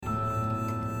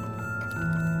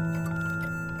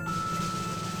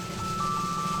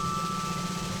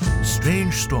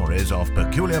strange stories of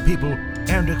peculiar people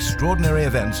and extraordinary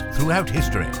events throughout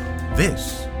history.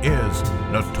 This is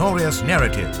Notorious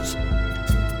Narratives.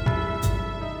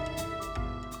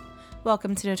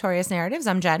 Welcome to Notorious Narratives.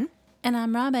 I'm Jen. And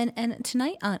I'm Robin. And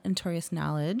tonight on Notorious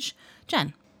Knowledge,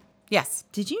 Jen. Yes.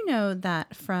 Did you know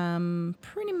that from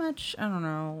pretty much,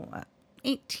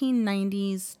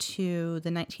 1890s to the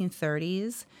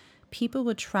 1930s, people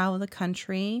would travel the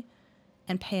country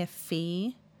and pay a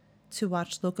fee to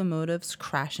watch locomotives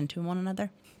crash into one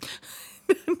another?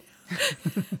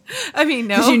 I mean,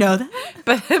 no. Did you know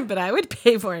that? But I would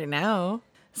pay for it now.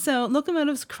 So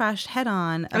locomotives crashed head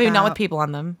on. I mean, not with people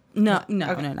on them. No,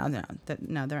 Okay.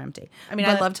 No, they're empty. I mean,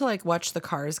 But I love to watch the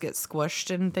cars get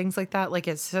squished and things like that.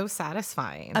 It's so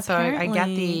satisfying. So I get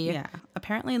the...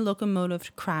 Apparently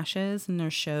locomotive crashes in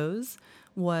their shows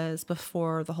was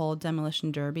before the whole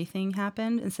demolition derby thing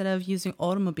happened. Instead of using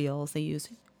automobiles, they used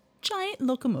giant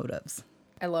locomotives.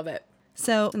 I love it.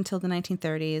 So until the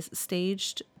 1930s,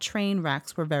 staged train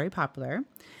wrecks were very popular.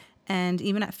 And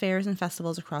even at fairs and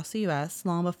festivals across the U.S.,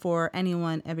 long before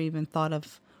anyone ever even thought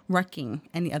of wrecking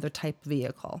any other type of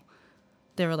vehicle.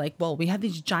 They were like, well, we have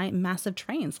these giant, massive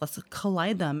trains. Let's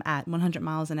collide them at 100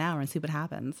 miles an hour and see what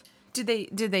happens. Did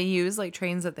they use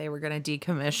trains that they were going to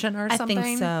decommission or something? I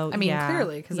think so. I mean, yeah.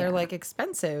 clearly, because they're Yeah.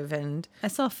 expensive and... I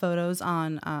saw photos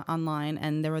on online,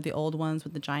 and there were the old ones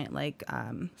with the giant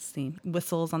steam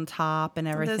whistles on top and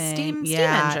everything. The steam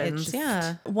engines.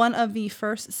 One of the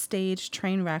first staged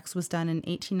train wrecks was done in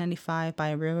 1895 by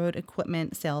a railroad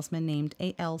equipment salesman named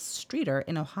A.L. Streeter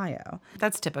in Ohio.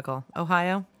 That's typical.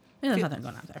 Ohio? There's nothing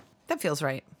going on there. That feels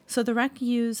right. So the wreck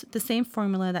used the same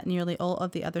formula that nearly all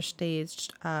of the other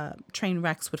staged train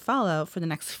wrecks would follow for the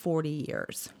next 40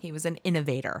 years. He was an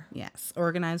innovator. Yes.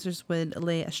 Organizers would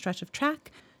lay a stretch of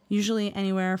track, usually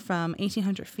anywhere from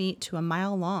 1,800 feet to a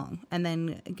mile long, and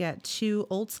then get two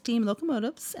old steam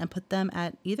locomotives and put them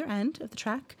at either end of the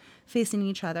track facing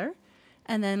each other,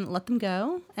 and then let them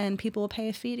go, and people will pay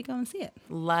a fee to go and see it.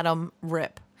 Let them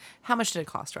rip. How much did it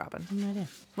cost, Robin? No idea.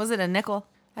 Was it a nickel?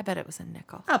 I bet it was a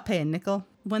nickel. I'll pay a nickel.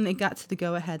 When they got to the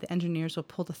go-ahead, the engineers will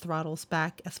pull the throttles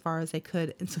back as far as they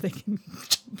could, and so they can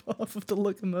jump off of the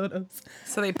locomotives.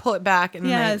 So they pull it back and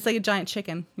it's like a giant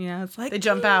chicken. It's like they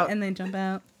jump out. and they jump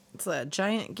out. It's a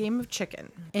giant game of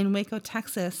chicken. In Waco,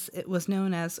 Texas, it was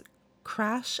known as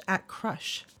Crash at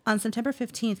Crush. On September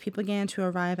 15th, people began to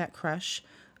arrive at Crush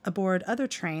aboard other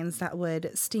trains that would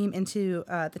steam into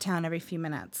the town every few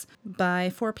minutes.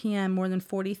 By 4 p.m., more than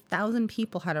 40,000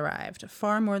 people had arrived,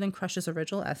 far more than Crush's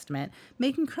original estimate,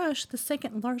 making Crush the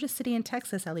second largest city in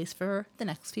Texas, at least for the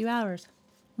next few hours.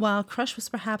 While Crush was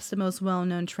perhaps the most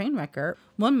well-known train wrecker,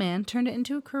 one man turned it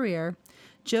into a career.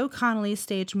 Joe Connolly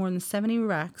staged more than 70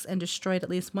 wrecks and destroyed at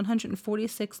least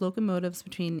 146 locomotives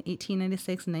between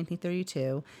 1896 and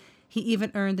 1932. He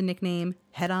even earned the nickname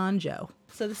Head-On Joe.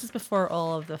 So this is before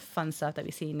all of the fun stuff that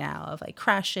we see now of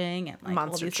crashing and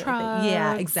monster all these trucks.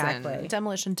 Yeah, exactly. And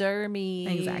demolition derby.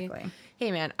 Exactly.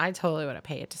 Hey man, I totally would have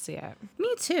paid to see it.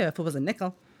 Me too, if it was a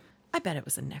nickel. I bet it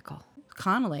was a nickel.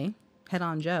 Connolly,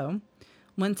 Head-On Joe,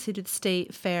 went to the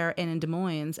state fair in Des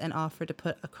Moines and offered to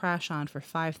put a crash on for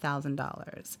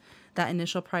 $5,000. That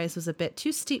initial price was a bit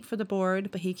too steep for the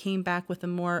board, but he came back with a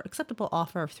more acceptable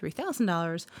offer of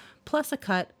 $3,000 plus a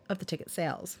cut of the ticket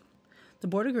sales. The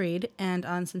board agreed, and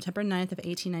on September 9th of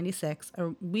 1896, a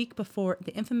week before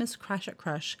the infamous Crash at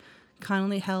Crush,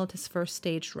 Connolly held his first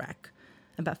staged wreck.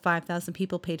 About 5,000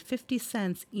 people paid 50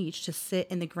 cents each to sit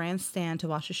in the grandstand to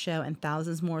watch the show, and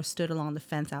thousands more stood along the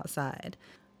fence outside.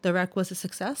 The wreck was a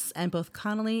success, and both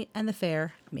Connolly and the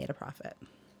fair made a profit.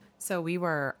 So we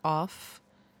were off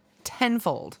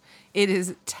tenfold. It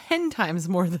is 10 times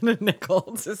more than a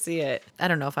nickel to see it. I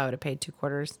don't know if I would have paid 2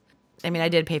 quarters. I mean, I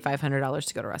did pay $500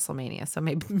 to go to WrestleMania, so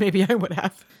maybe I would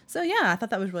have. So yeah, I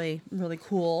thought that was really, really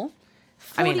cool.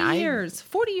 40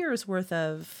 years worth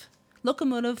of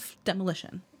locomotive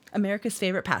demolition. America's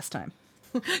favorite pastime.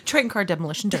 Train car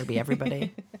demolition derby,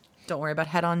 everybody. Don't worry about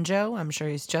Head-On Joe. I'm sure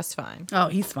he's just fine. Oh,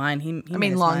 he's fine. He I made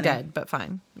mean, his long money. dead, but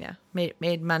fine. Yeah.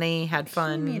 Made money, had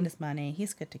fun. He made his money.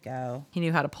 He's good to go. He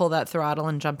knew how to pull that throttle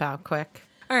and jump out quick.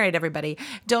 All right, everybody.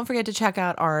 Don't forget to check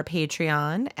out our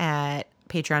Patreon at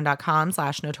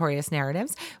patreon.com/Notorious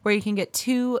Narratives, where you can get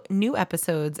 2 new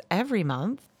episodes every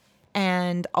month.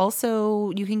 And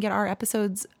also you can get our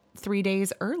episodes 3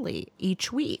 days early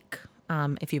each week.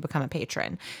 If you become a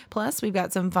patron. Plus, we've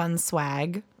got some fun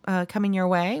swag coming your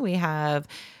way. We have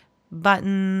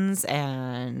buttons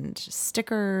and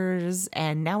stickers,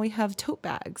 and now we have tote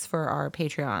bags for our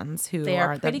Patreons who They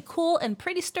are pretty cool and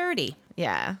pretty sturdy.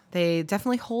 Yeah, they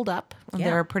definitely hold up. Yeah.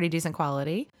 They're pretty decent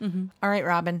quality. Mm-hmm. All right,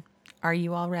 Robin, are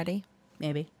you all ready?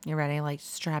 Maybe. You ready? Like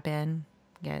strap in,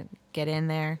 get in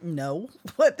there. No.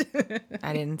 What?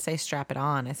 I didn't say strap it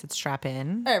on. I said strap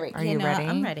in. All right. Are Yeah, you no, ready?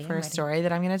 I'm ready. For I'm a ready. story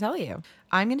that I'm going to tell you.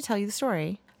 I'm going to tell you the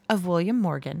story of William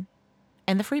Morgan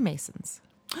and the Freemasons,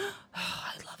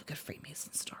 I love a good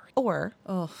Freemason story. or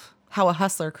Oh, how a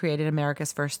hustler created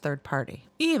America's first third party.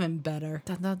 even better.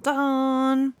 Dun, dun,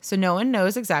 dun. So no one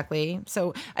knows exactly.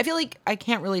 So I feel like I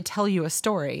can't really tell you a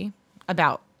story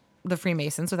about the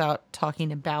Freemasons without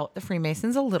talking about the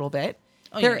Freemasons a little bit.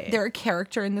 They're a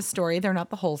character in the story. They're not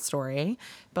the whole story,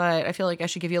 but I feel like I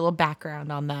should give you a little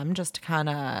background on them just to kind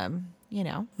of,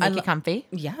 make you comfy.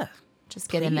 Yeah. Just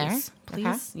get in there. Please.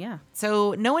 Okay? Yeah.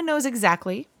 So no one knows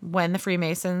exactly when the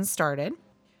Freemasons started.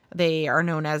 They are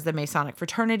known as the Masonic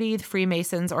Fraternity, the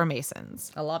Freemasons, or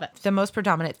Masons. I love it. The most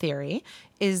predominant theory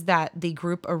is that the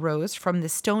group arose from the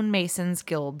stonemasons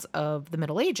guilds of the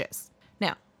Middle Ages.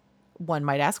 Now, one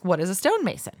might ask, what is a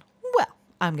stonemason? Well,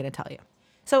 I'm going to tell you.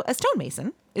 So a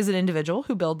stonemason is an individual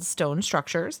who builds stone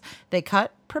structures. They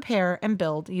cut, prepare, and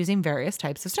build using various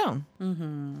types of stone.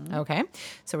 Mm-hmm. Okay.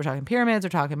 So we're talking pyramids, we're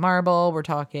talking marble, we're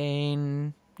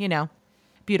talking,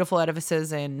 beautiful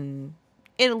edifices in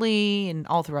Italy and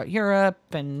all throughout Europe.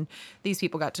 And these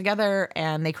people got together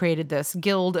and they created this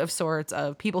guild of sorts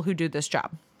of people who do this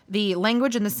job. The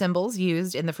language and the symbols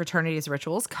used in the fraternity's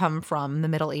rituals come from the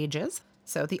Middle Ages.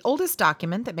 So the oldest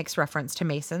document that makes reference to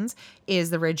Masons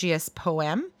is the Regius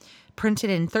Poem, printed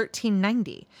in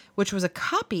 1390, which was a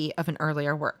copy of an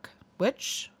earlier work,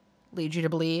 which leads you to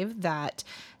believe that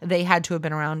they had to have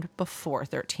been around before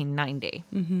 1390.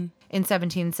 Mm-hmm. In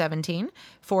 1717,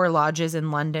 4 lodges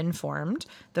in London formed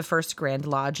the first Grand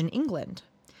Lodge in England,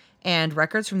 and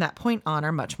records from that point on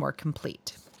are much more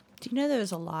complete. Do you know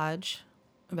there's a lodge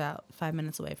about 5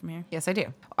 minutes away from here? Yes, I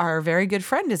do. Our very good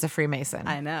friend is a Freemason.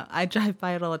 I know. I drive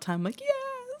by it all the time. Like, yes.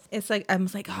 It's like, I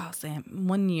was like, oh, Sam,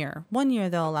 1 year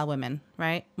they'll allow women,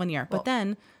 right? 1 year. But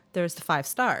then there's the 5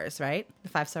 stars, right? The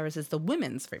 5 stars is the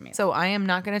women's Freemason. So I am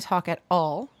not going to talk at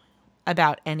all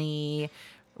about any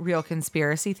real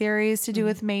conspiracy theories to do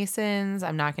with Masons.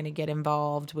 I'm not going to get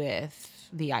involved with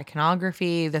the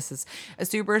iconography. This is a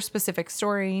super specific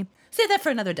story. Save that for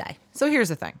another day. So here's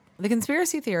the thing. The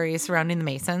conspiracy theories surrounding the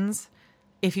Masons,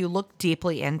 if you look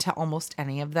deeply into almost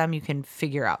any of them, you can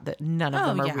figure out that none of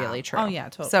them are really true. Oh, yeah,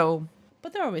 totally. So,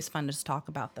 But they're always fun to just talk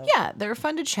about, though. yeah, they're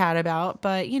fun to chat about.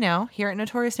 But, here at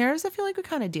Notorious Narratives, I feel like we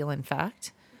kind of deal in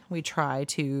fact. We try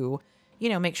to,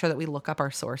 make sure that we look up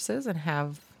our sources and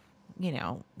have,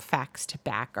 facts to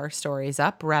back our stories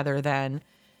up rather than,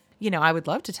 I would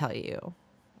love to tell you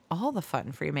all the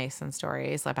fun Freemason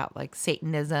stories about like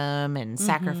Satanism and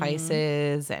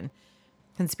sacrifices and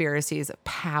conspiracies of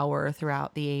power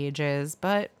throughout the ages.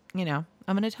 But, I'm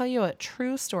going to tell you a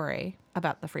true story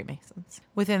about the Freemasons.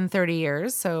 Within 30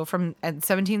 years, so from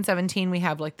 1717, we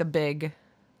have like the big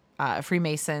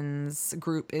Freemasons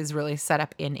group is really set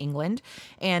up in England.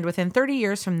 And within 30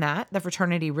 years from that, the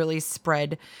fraternity really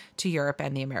spread to Europe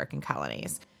and the American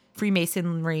colonies.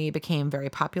 Freemasonry became very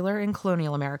popular in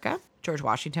colonial America. George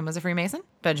Washington was a Freemason.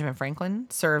 Benjamin Franklin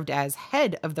served as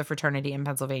head of the fraternity in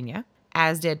Pennsylvania,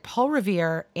 as did Paul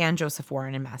Revere and Joseph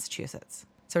Warren in Massachusetts.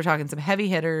 So we're talking some heavy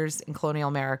hitters in colonial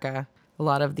America, a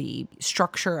lot of the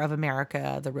structure of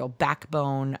America, the real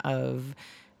backbone of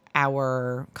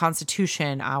our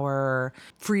Constitution, our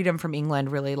freedom from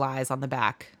England really lies on the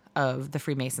back of the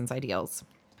Freemasons' ideals.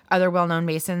 Other well-known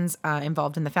Masons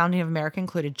involved in the founding of America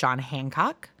included John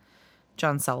Hancock,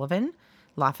 John Sullivan,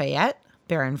 Lafayette,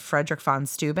 Baron Frederick von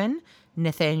Steuben,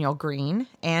 Nathaniel Greene,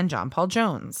 and John Paul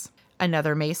Jones.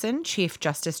 Another Mason, Chief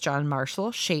Justice John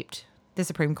Marshall, shaped the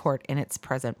Supreme Court in its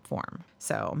present form.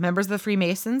 So members of the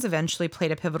Freemasons eventually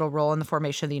played a pivotal role in the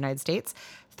formation of the United States.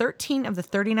 13 of the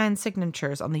 39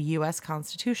 signatures on the U.S.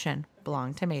 Constitution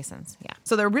belong to Masons. Yeah.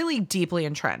 So they're really deeply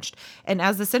entrenched. And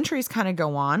as the centuries kind of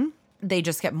go on, they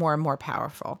just get more and more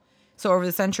powerful. So over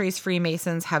the centuries,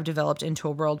 Freemasons have developed into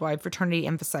a worldwide fraternity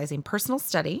emphasizing personal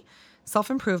study,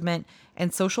 self-improvement,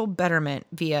 and social betterment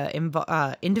via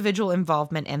individual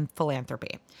involvement and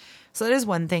philanthropy. So that is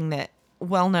one thing that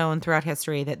well known throughout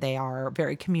history, that they are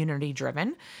very community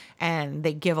driven and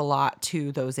they give a lot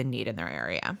to those in need in their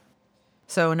area.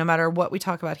 So no matter what we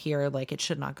talk about here, like, it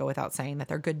should not go without saying that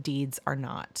their good deeds are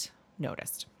not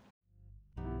noticed.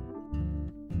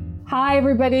 Hi,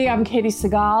 everybody. I'm Katie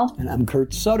Segal. And I'm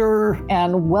Kurt Sutter.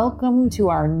 And welcome to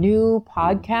our new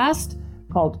podcast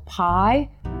called PIE,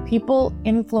 People,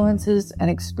 Influences, and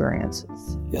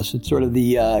Experiences. Yes, it's sort of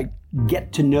the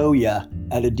get to know you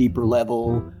at a deeper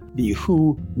level, the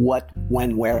who, what,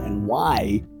 when, where, and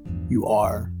why you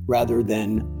are, rather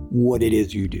than what it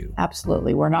is you do.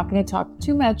 Absolutely. We're not going to talk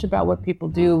too much about what people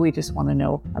do. We just want to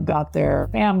know about their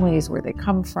families, where they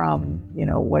come from,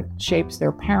 what shapes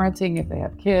their parenting if they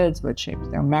have kids, what shapes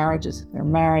their marriages if they're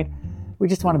married. We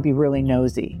just want to be really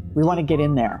nosy. We want to get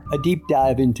in there. A deep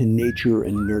dive into nature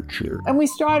and nurture. And we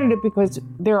started it because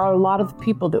there are a lot of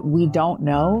people that we don't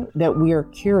know that we are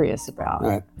curious about.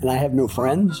 Right. And I have no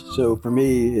friends, so for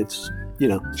me, it's,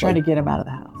 Try to get them out of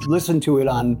the house. Listen to it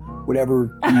on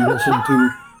whatever you listen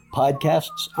to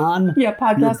podcasts on. Yeah,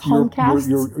 podcast, homecasts.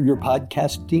 Your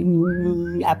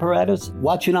podcasting apparatus.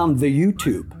 Watch it on the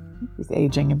YouTube. He's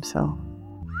aging himself.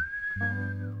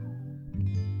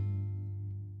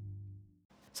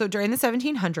 So during the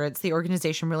 1700s, the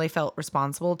organization really felt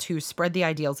responsible to spread the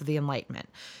ideals of the Enlightenment,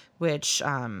 which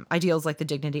ideals like the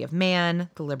dignity of man,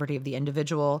 the liberty of the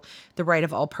individual, the right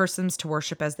of all persons to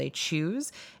worship as they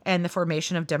choose, and the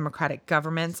formation of democratic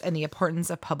governments and the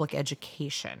importance of public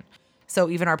education. So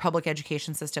even our public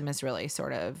education system is really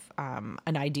sort of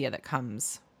an idea that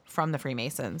comes from the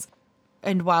Freemasons.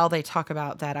 And while they talk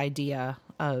about that idea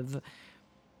of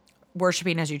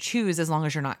worshiping as you choose, as long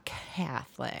as you're not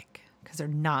Catholic, because they're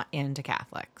not into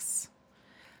Catholics.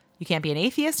 You can't be an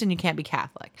atheist and you can't be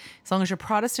Catholic. As long as you're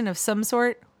Protestant of some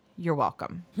sort, you're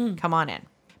welcome. Come on in.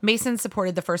 Masons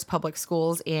supported the first public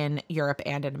schools in Europe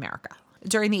and in America.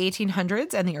 During the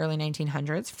 1800s and the early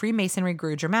 1900s, Freemasonry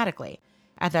grew dramatically.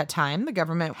 At that time, the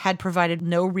government had provided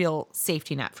no real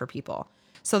safety net for people.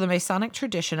 So the Masonic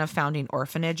tradition of founding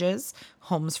orphanages,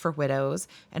 homes for widows,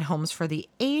 and homes for the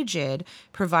aged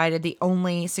provided the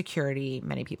only security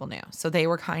many people knew. So they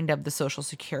were kind of the social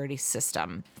security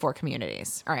system for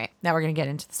communities. All right, now we're going to get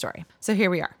into the story. So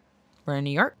here we are. We're in New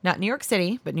York, not New York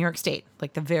City, but New York State,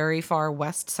 like the very far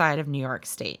west side of New York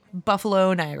State.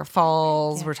 Buffalo, Niagara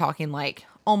Falls, we're talking like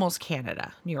almost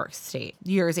Canada, New York State.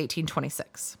 The year is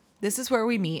 1826. This is where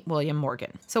we meet William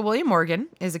Morgan. So William Morgan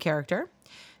is a character.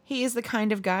 He is the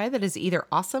kind of guy that is either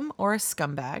awesome or a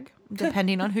scumbag,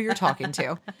 depending on who you're talking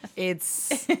to.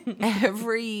 It's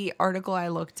every article I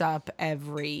looked up,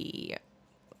 every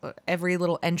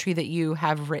little entry that you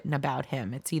have written about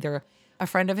him. It's either a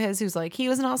friend of his who's like, he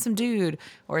was an awesome dude,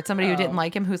 or it's somebody who didn't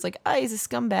like him who's like, oh, he's a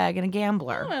scumbag and a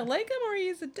gambler. Oh, I like him or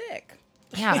he's a dick.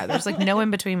 Yeah, there's like no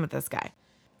in between with this guy.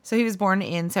 So he was born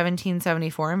in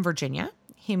 1774 in Virginia.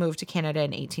 He moved to Canada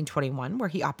in 1821, where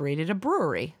he operated a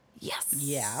brewery. Yes.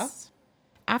 Yeah.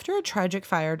 After a tragic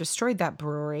fire destroyed that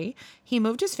brewery, he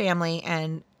moved his family,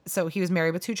 and so he was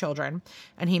married with 2 children,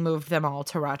 and he moved them all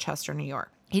to Rochester, New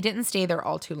York. He didn't stay there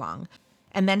all too long.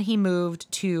 And then he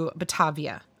moved to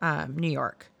Batavia, New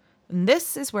York. And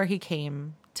this is where he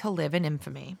came to live in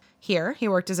infamy. Here, he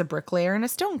worked as a bricklayer and a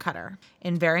stonecutter.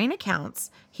 In varying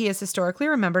accounts, he is historically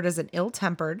remembered as an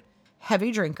ill-tempered,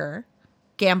 heavy drinker,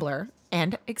 gambler,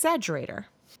 and exaggerator.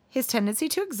 His tendency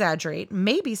to exaggerate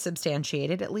may be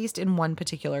substantiated, at least in one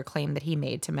particular claim that he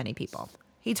made to many people.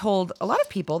 He told a lot of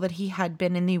people that he had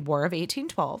been in the War of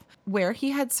 1812, where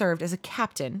he had served as a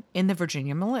captain in the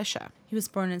Virginia militia. He was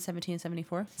born in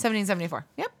 1774. 1774.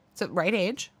 Yep. So right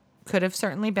age. Could have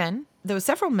certainly been. Though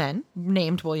several men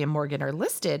named William Morgan are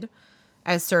listed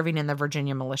as serving in the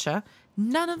Virginia militia,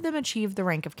 none of them achieved the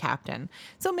rank of captain.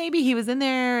 So maybe he was in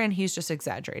there and he's just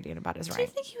exaggerating about his Do you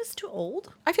rank. think he was too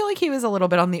old? I feel like he was a little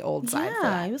bit on the old side. for Yeah,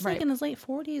 that. he was Right. like in his late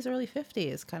 40s, early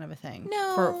 50s kind of a thing.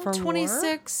 No, for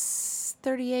 26,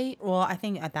 38. War? Well, I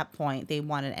think at that point they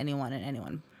wanted anyone and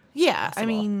anyone. Yeah, I possible.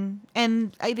 mean,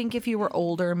 and I think if you were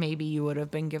older, maybe you would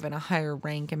have been given a higher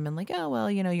rank and been like, oh,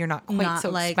 well, you're not quite Not so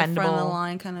like expendable. a front of the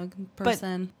line kind of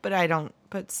person. But I don't,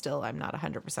 but still, I'm not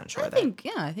 100% sure I that. think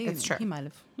it's true. he might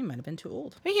have been too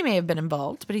old. I mean, he may have been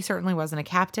involved, but he certainly wasn't a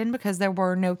captain because there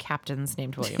were no captains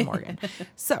named William Morgan.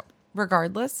 So,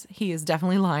 regardless, he is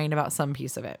definitely lying about some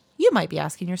piece of it. You might be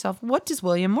asking yourself, what does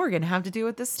William Morgan have to do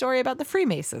with this story about the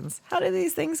Freemasons? How do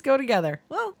these things go together?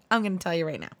 Well, I'm going to tell you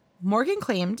right now. Morgan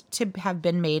claimed to have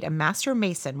been made a master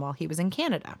mason while he was in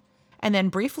Canada, and then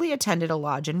briefly attended a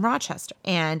lodge in Rochester.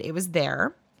 And it was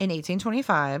there, in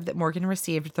 1825, that Morgan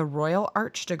received the Royal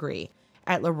Arch degree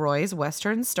at Leroy's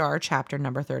Western Star chapter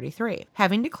number 33,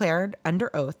 having declared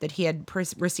under oath that he had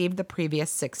received the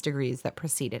previous 6 degrees that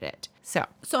preceded it. So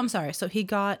I'm sorry. So he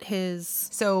got his.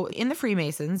 So in the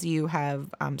Freemasons, you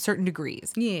have certain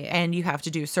degrees. Yeah. And you have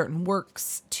to do certain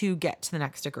works to get to the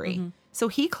next degree. So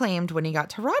he claimed when he got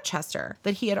to Rochester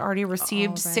that he had already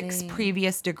received 6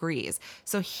 previous degrees.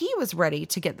 So he was ready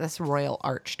to get this Royal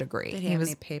Arch degree. Did he have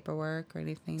any paperwork or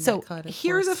anything? So that could have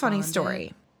here's a funny corresponded?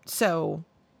 story. So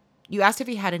you asked if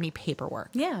he had any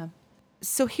paperwork. Yeah.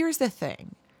 So here's the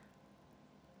thing.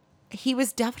 He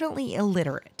was definitely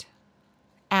illiterate.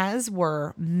 as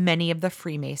were many of the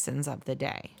Freemasons of the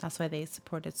day. That's why they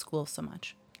supported school so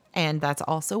much. And that's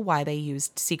also why they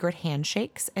used secret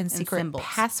handshakes and secret symbols.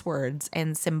 passwords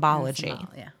and symbology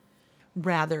Yeah.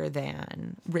 rather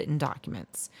than written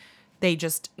documents. They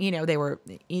just, they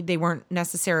weren't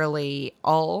necessarily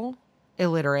all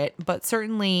illiterate, but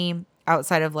certainly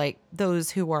outside of like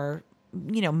those who are,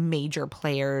 major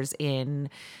players in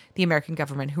the American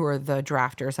government who are the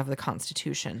drafters of the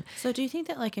Constitution. So do you think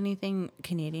that like anything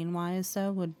Canadian wise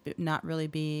though would not really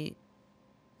be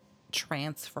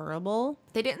transferable?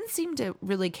 They didn't seem to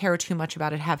really care too much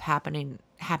about it happening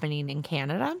in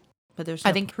Canada. But there's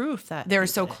I think proof that they're they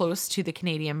so did it. close to the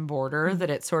Canadian border that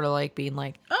it's sort of like being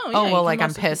like, Oh, yeah, you well, can like I'm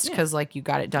also- pissed yeah. because like you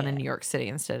got it done in New York City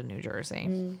instead of New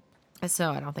Jersey.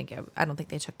 So I don't think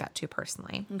they took that too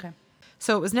personally. Okay.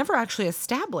 So it was never actually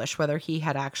established whether he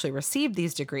had actually received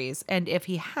these degrees, and if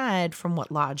he had, from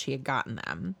what lodge he had gotten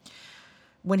them.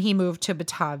 When he moved to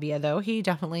Batavia, though, he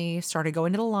definitely started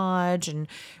going to the lodge and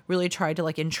really tried to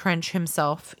like entrench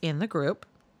himself in the group.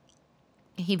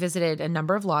 He visited a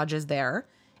number of lodges there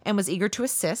and was eager to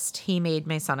assist. He made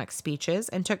Masonic speeches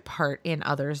and took part in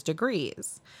others'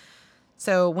 degrees.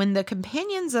 So when the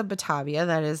Companions of Batavia,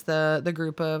 that is the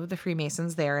group of the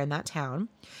Freemasons there in that town,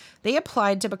 they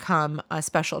applied to become a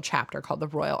special chapter called the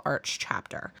Royal Arch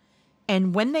Chapter.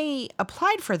 And when they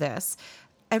applied for this,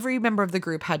 every member of the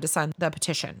group had to sign the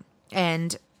petition.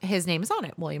 And his name is on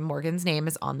it. William Morgan's name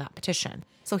is on that petition.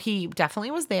 So he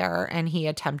definitely was there and he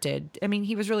attempted,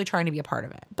 he was really trying to be a part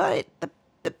of it. But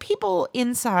the people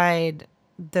inside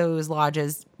those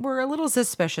lodges were a little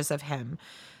suspicious of him.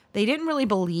 They didn't really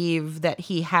believe that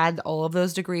he had all of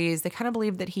those degrees. They kind of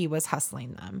believed that he was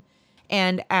hustling them.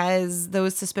 And as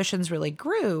those suspicions really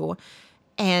grew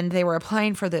and they were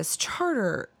applying for this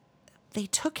charter, they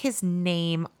took his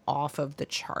name off of the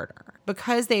charter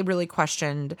because they really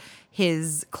questioned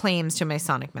his claims to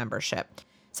Masonic membership.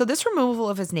 So this removal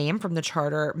of his name from the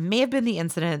charter may have been the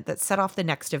incident that set off the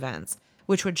next events,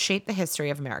 which would shape the history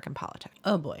of American politics.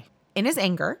 Oh boy. In his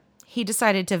anger, he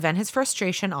decided to vent his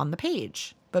frustration on the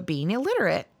page. But being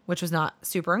illiterate, which was not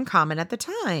super uncommon at the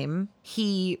time,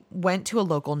 he went to a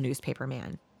local newspaper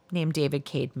man named David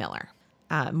Cade Miller.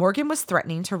 Morgan was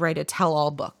threatening to write a tell-all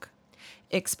book,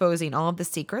 exposing all of the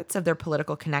secrets of their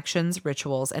political connections,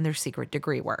 rituals, and their secret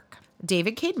degree work.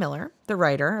 David Cade Miller, the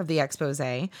writer of the expose,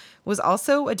 was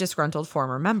also a disgruntled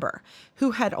former member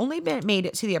who had only made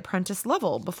it to the apprentice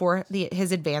level before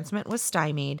his advancement was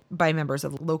stymied by members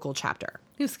of the local chapter.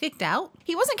 He was kicked out?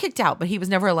 He wasn't kicked out, but he was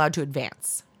never allowed to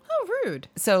advance. Oh, rude.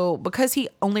 So because he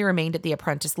only remained at the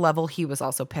apprentice level, he was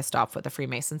also pissed off with the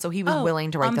Freemasons. So he was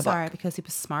willing to write the book. Because he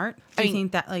was smart? Do you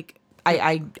think that like...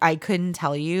 I couldn't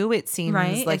tell you. It seems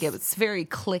Right? like it was very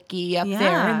cliquey up there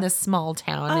Yeah. in this small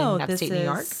town in upstate New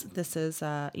York. This is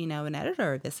an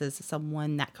editor. This is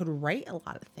someone that could write a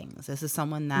lot of things. This is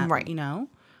someone that, Right.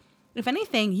 if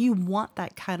anything, you want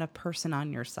that kind of person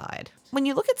on your side. When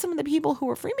you look at some of the people who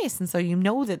were Freemasons, though, you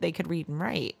know that they could read and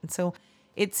write. And so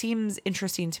it seems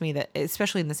interesting to me that,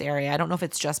 especially in this area, I don't know if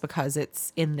it's just because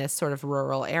it's in this sort of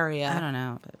rural area. I don't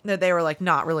know. That they were like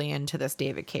not really into this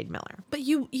David Cade Miller. But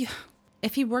you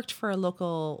if he worked for a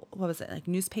local,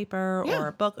 newspaper or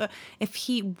a book, if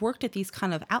he worked at these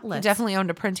kind of outlets. He definitely owned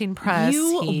a printing press.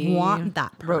 You He want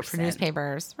that wrote for person.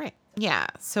 newspapers. Right. Yeah.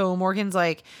 So Morgan's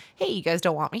like, hey, you guys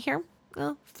don't want me here?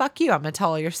 Well, fuck you. I'm going to tell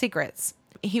all your secrets.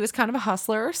 He was kind of a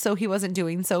hustler, so he wasn't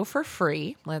doing so for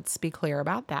free. Let's be clear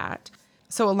about that.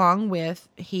 So along with,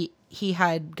 he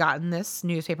had gotten this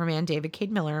newspaper man, David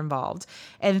Cade Miller, involved,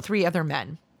 and 3 other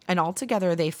men. And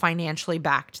altogether, they financially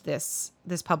backed this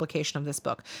publication of this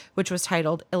book, which was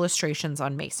titled Illustrations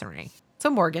on Masonry. So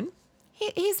Morgan,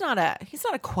 he's not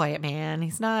a quiet man.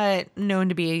 He's not known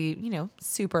to be,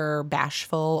 super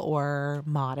bashful or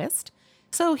modest.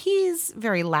 So he's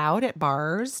very loud at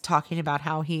bars, talking about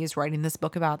how he's writing this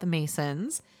book about the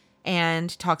Masons,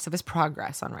 and talks of his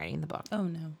progress on writing the book. Oh,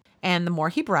 no. And the more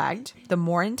he bragged, the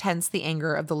more intense the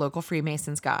anger of the local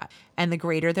Freemasons got, and the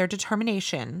greater their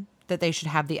determination that they should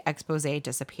have the expose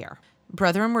disappear.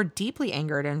 Brethren were deeply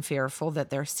angered and fearful that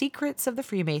their secrets of the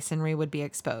Freemasonry would be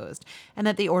exposed, and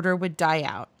that the order would die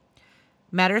out.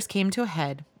 Matters came to a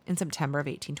head in September of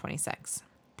 1826.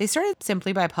 They started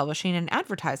simply by publishing an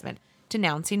advertisement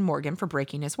denouncing Morgan for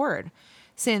breaking his word.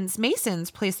 Since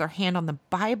Masons placed their hand on the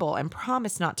Bible and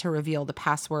promised not to reveal the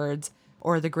passwords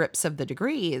or the grips of the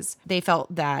degrees, they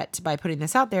felt that by putting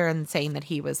this out there and saying that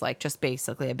he was like just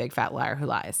basically a big fat liar who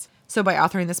lies. So by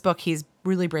authoring this book, he's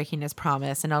really breaking his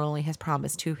promise, and not only his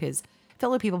promise to his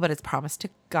fellow people, but his promise to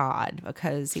God,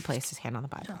 because he placed his hand on the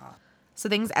Bible. So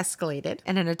things escalated,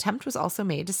 and an attempt was also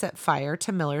made to set fire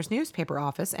to Miller's newspaper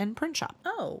office and print shop.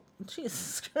 Oh,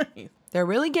 Jesus Christ. They're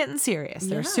really getting serious.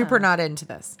 They're Yeah. super not into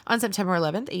this. On September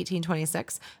 11th,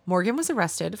 1826, Morgan was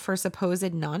arrested for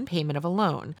supposed non-payment of a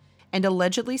loan and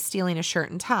allegedly stealing a shirt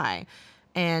and tie.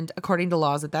 And according to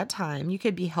laws at that time, you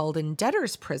could be held in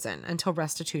debtor's prison until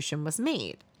restitution was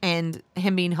made. And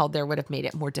him being held there would have made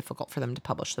it more difficult for them to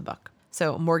publish the book.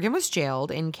 So Morgan was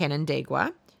jailed in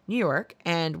Canandaigua, New York.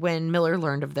 And when Miller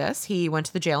learned of this, he went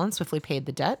to the jail and swiftly paid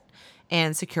the debt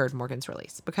and secured Morgan's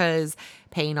release, because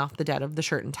paying off the debt of the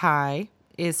shirt and tie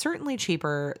is certainly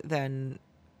cheaper than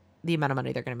the amount of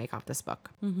money they're going to make off this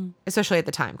book, especially at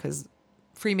the time, because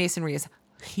Freemasonry is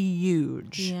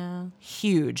huge. Yeah.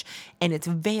 Huge. And it's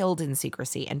veiled in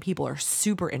secrecy, and people are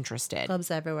super interested.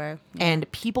 Clubs everywhere. And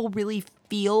people really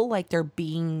feel like they're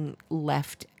being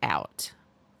left out.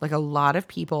 Like a lot of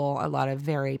people, a lot of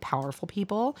very powerful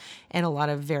people, and a lot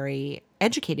of very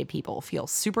educated people feel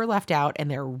super left out,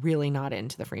 and they're really not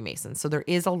into the Freemasons. So there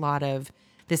is a lot of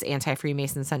this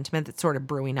anti-Freemason sentiment that's sort of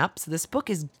brewing up. So this book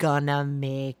is gonna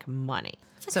make money.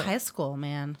 It's like high school,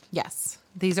 man. Yes.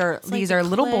 These are like the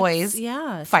little cliques. boys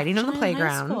Yeah, fighting on the especially in high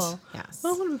playground. school. Yes.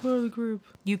 I want to be part of the group.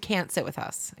 You can't sit with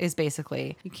us is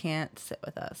basically You can't sit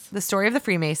with us. the story of the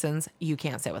Freemasons. You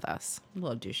can't sit with us.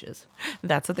 Little douches.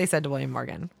 That's what they said to William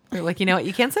Morgan. They're like, you know what?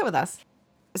 You can't sit with us.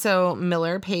 So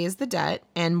Miller pays the debt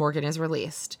and Morgan is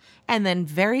released, and then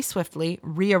very swiftly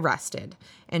rearrested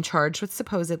and charged with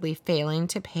supposedly failing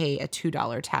to pay a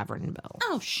 $2 tavern bill.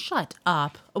 Oh, shut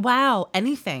up. Wow.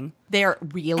 Anything. They're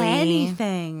really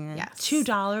Anything. Yes.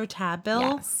 $2 tab bill?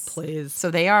 Yes. Please.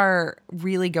 So they are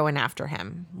really going after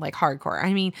him like hardcore.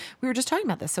 I mean, we were just talking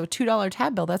about this. So a $2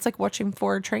 tab bill, that's like watching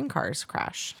 4 train cars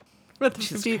crash. At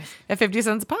 50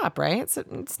 cents a pop, right? So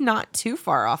it's not too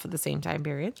far off of the same time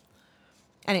period.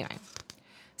 Anyway,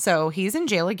 so he's in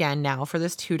jail again now for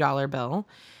this $2 bill.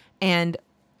 And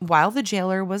while the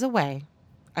jailer was away,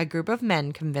 a group of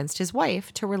men convinced his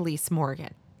wife to release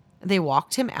Morgan. They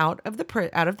walked him out of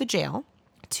the jail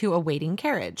to a waiting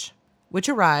carriage, which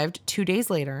arrived 2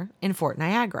 days later in Fort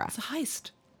Niagara. It's a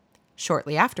heist.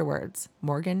 Shortly afterwards,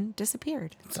 Morgan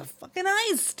disappeared. It's a fucking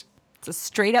heist. It's a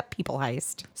straight up people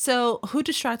heist. So who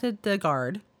distracted the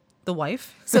guard? The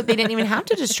wife? So they didn't even have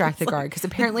to distract the guard, because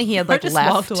apparently he had Or like just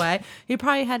left. walked away. He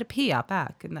probably had to pee out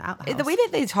back in the outhouse. The way that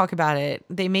they talk about it,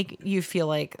 they make you feel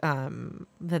like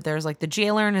that there's like the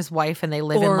jailer and his wife, and they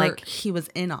live or in like he was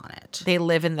in on it. they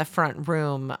live in the front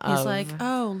room. He's of, like,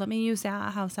 oh, let me use the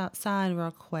outhouse outside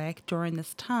real quick during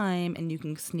this time, and you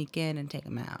can sneak in and take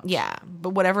him out. yeah, but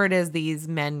whatever it is, these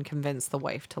men convinced the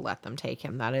wife to let them take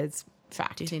him. That is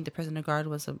fact. Do you think the prisoner guard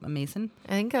was a Mason?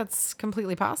 I think that's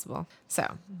completely possible.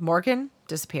 So Morgan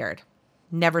disappeared,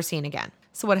 never seen again.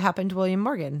 So what happened to William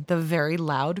Morgan, the very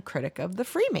loud critic of the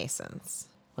Freemasons?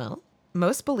 Well,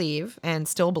 most believe and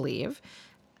still believe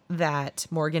that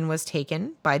Morgan was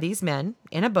taken by these men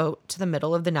in a boat to the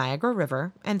middle of the Niagara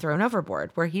River and thrown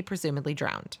overboard, where he presumably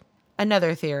drowned.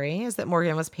 Another theory is that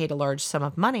Morgan was paid a large sum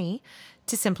of money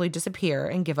to simply disappear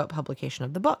and give up publication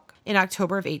of the book. In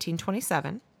October of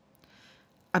 1827,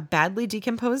 a badly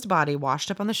decomposed body washed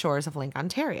up on the shores of Lake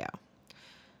Ontario.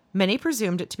 Many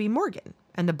presumed it to be Morgan,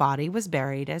 and the body was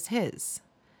buried as his.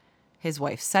 His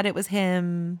wife said it was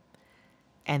him,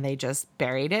 and they just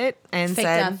buried it and Fake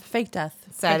death. said Fake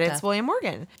it's death. William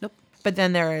Morgan. Nope. But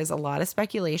then there is a lot of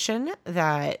speculation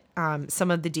that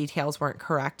some of the details weren't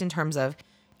correct in terms of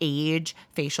age,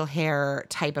 facial hair,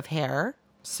 type of hair.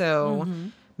 So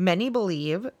many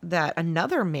believe that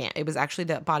another man, it was actually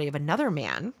the body of another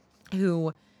man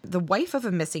who, the wife of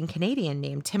a missing Canadian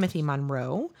named Timothy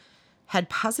Monroe, had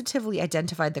positively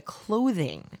identified the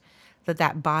clothing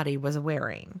that body was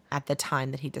wearing at the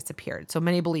time that he disappeared. So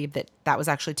many believe that that was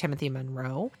actually Timothy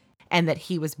Monroe, and that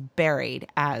he was buried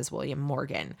as William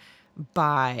Morgan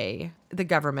by the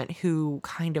government, who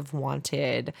kind of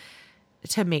wanted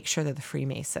to make sure that the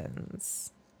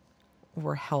Freemasons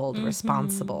were held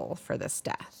responsible for this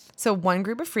death. So one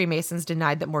group of Freemasons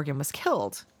denied that Morgan was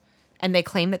killed, and they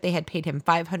claimed that they had paid him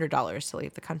 $500 to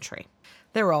leave the country.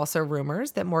 There were also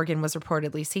rumors that Morgan was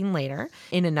reportedly seen later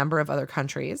in a number of other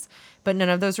countries, but none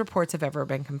of those reports have ever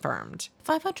been confirmed.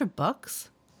 $500?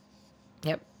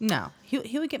 Yep. No,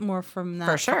 he would get more from that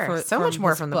For sure. So much more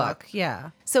his from the book.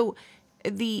 Yeah. So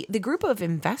the group of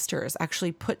investors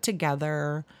actually put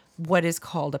together what is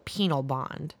called a penal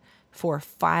bond for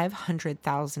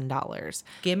 $500,000.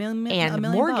 Give me a And million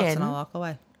bucks Morgan and I'll walk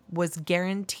away. was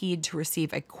guaranteed to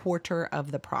receive a quarter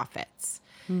of the profits.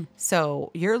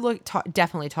 So you're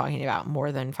definitely talking about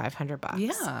more than $500.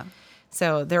 Yeah.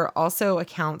 So there are also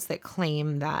accounts that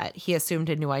claim that he assumed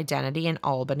a new identity in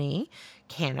Albany,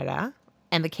 Canada,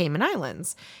 and the Cayman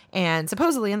Islands. And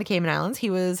supposedly in the Cayman Islands, he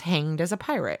was hanged as a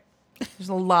pirate. There's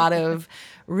a lot of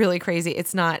really crazy.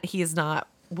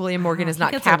 William Morgan is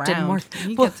not Captain Morgan.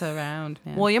 He gets around,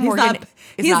 man. William Morgan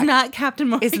He's not Captain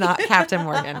Morgan. is not Captain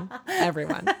Morgan.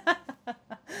 Everyone.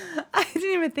 I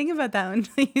didn't even think about that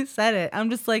until you said it. I'm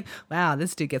just like, wow,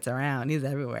 this dude gets around. He's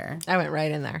everywhere. I went right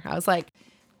in there. I was like,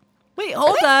 Wait,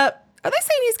 hold up. are they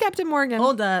saying he's Captain Morgan?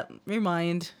 Hold up.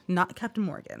 Rewind. Not Captain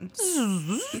Morgan.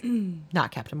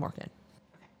 Not Captain Morgan.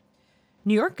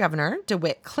 New York Governor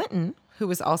DeWitt Clinton, who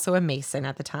was also a Mason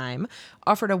at the time,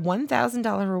 offered a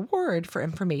 $1,000 reward for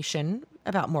information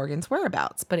about Morgan's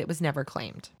whereabouts, but it was never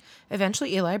claimed.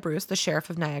 Eventually, Eli Bruce, the sheriff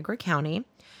of Niagara County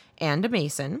and a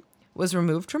Mason, was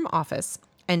removed from office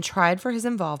and tried for his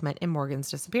involvement in Morgan's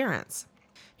disappearance.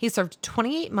 He served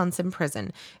 28 months in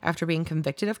prison after being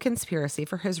convicted of conspiracy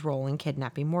for his role in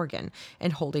kidnapping Morgan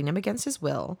and holding him against his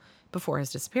will before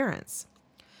his disappearance.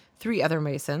 3 other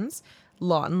Masons,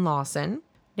 Lawton Lawson,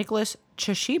 Nicholas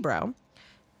Cheshebro,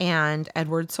 and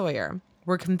Edward Sawyer,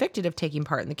 were convicted of taking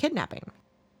part in the kidnapping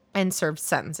and served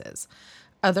sentences.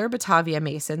 Other Batavia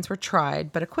Masons were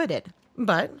tried but acquitted.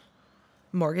 But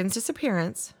Morgan's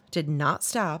disappearance did not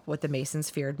stop what the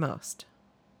Masons feared most.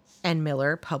 And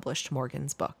Miller published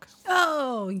Morgan's book.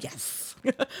 Oh, yes.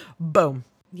 Boom.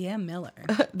 Yeah, Miller.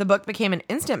 The book became an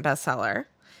instant bestseller,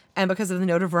 and because of the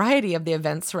notoriety of the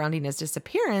events surrounding his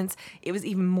disappearance, it was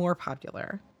even more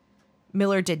popular.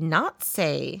 Miller did not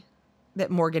say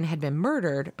that Morgan had been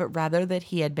murdered, but rather that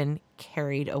he had been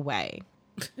carried away.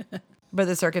 But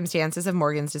the circumstances of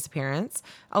Morgan's disappearance,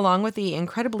 along with the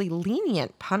incredibly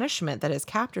lenient punishment that his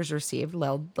captors received,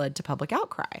 led to public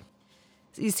outcry.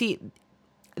 You see,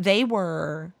 they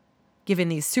were given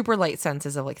these super light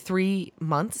sentences of 3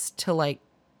 months to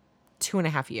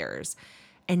 2.5 years.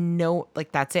 And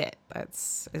that's it.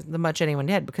 That's as much anyone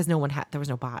did because there was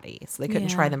no body. So they couldn't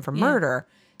try them for murder.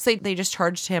 So they just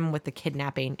charged him with the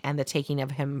kidnapping and the taking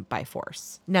of him by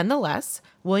force. Nonetheless,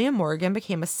 William Morgan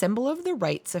became a symbol of the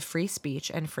rights of free speech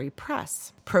and free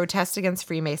press. Protests against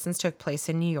Freemasons took place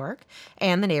in New York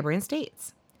and the neighboring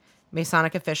states.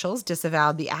 Masonic officials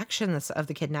disavowed the actions of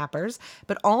the kidnappers,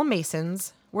 but all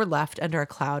Masons were left under a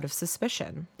cloud of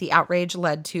suspicion. The outrage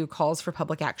led to calls for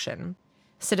public action.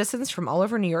 Citizens from all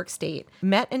over New York State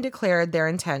met and declared their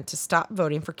intent to stop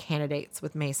voting for candidates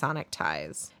with Masonic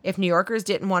ties. If New Yorkers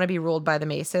didn't want to be ruled by the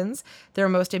Masons, their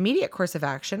most immediate course of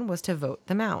action was to vote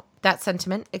them out. That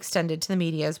sentiment extended to the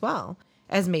media as well,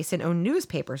 as Mason-owned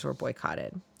newspapers were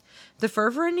boycotted. The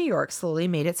fervor in New York slowly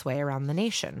made its way around the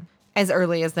nation. As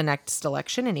early as the next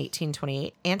election in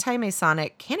 1828,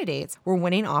 anti-Masonic candidates were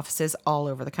winning offices all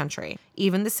over the country.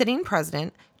 Even the sitting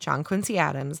president, John Quincy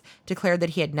Adams, declared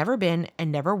that he had never been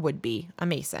and never would be a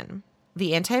Mason.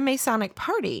 The Anti-Masonic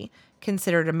Party,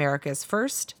 considered America's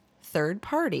first third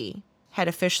party, had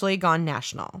officially gone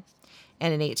national.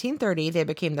 And in 1830, they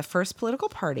became the first political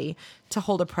party to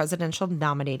hold a presidential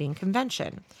nominating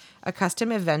convention, a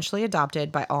custom eventually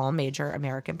adopted by all major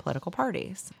American political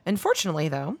parties. Unfortunately,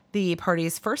 though, the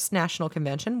party's first national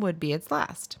convention would be its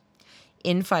last.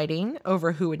 Infighting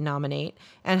over who would nominate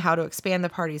and how to expand the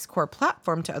party's core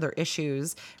platform to other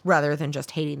issues rather than just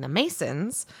hating the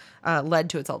Masons led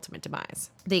to its ultimate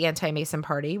demise. The Anti-Mason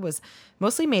Party was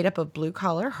mostly made up of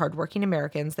blue-collar, hardworking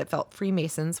Americans that felt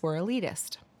Freemasons were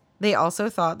elitist. They also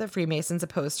thought that Freemasons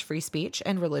opposed free speech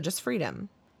and religious freedom.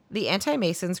 The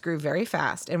anti-Masons grew very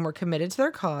fast and were committed to their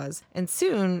cause, and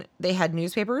soon they had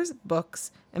newspapers,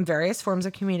 books, and various forms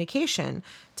of communication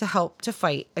to help to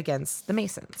fight against the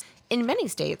Masons. In many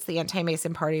states, the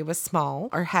Anti-Mason Party was small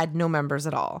or had no members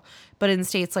at all, but in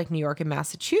states like New York and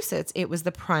Massachusetts, it was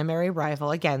the primary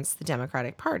rival against the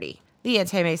Democratic Party. The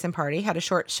Anti-Mason Party had a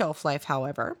short shelf life,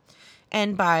 however,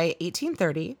 and by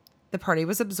 1830, the party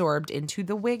was absorbed into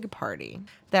the Whig Party.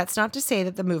 That's not to say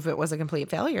that the movement was a complete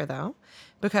failure, though,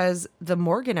 because the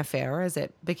Morgan Affair, as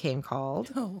it became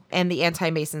called, and the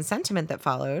anti-Mason sentiment that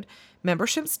followed,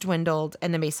 memberships dwindled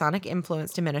and the Masonic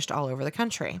influence diminished all over the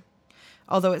country.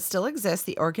 Although it still exists,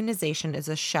 the organization is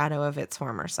a shadow of its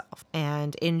former self.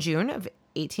 And in June of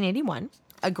 1881,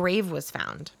 a grave was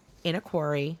found in a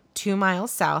quarry 2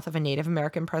 miles south of a Native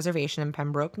American preservation in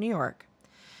Pembroke, New York.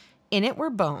 In it were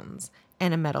bones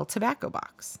and a metal tobacco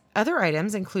box. Other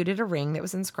items included a ring that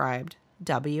was inscribed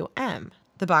WM.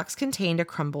 The box contained a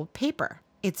crumbled paper.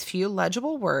 Its few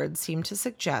legible words seemed to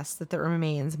suggest that the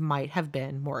remains might have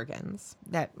been Morgan's.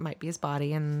 That might be his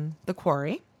body in the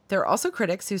quarry. There are also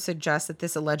critics who suggest that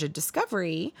this alleged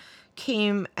discovery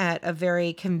came at a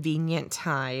very convenient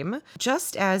time,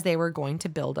 just as they were going to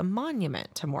build a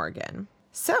monument to Morgan.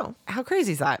 So, how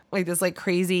crazy is that? This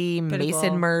crazy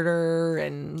Mason murder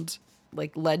and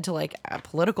led to like a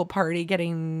political party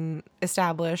getting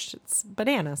established. It's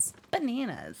bananas.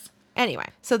 Bananas. Anyway,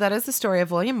 so that is the story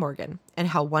of William Morgan and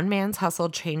how one man's hustle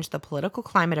changed the political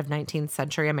climate of 19th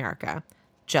century America.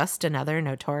 Just another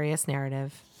notorious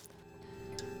narrative.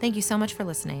 Thank you so much for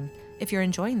listening. If you're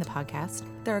enjoying the podcast,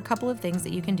 there are a couple of things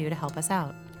that you can do to help us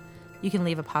out. You can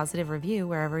leave a positive review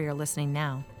wherever you're listening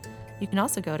now. You can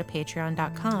also go to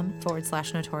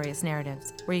patreon.com/notorious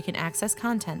narratives, where you can access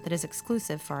content that is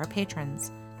exclusive for our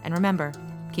patrons. And remember,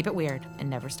 keep it weird and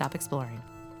never stop exploring.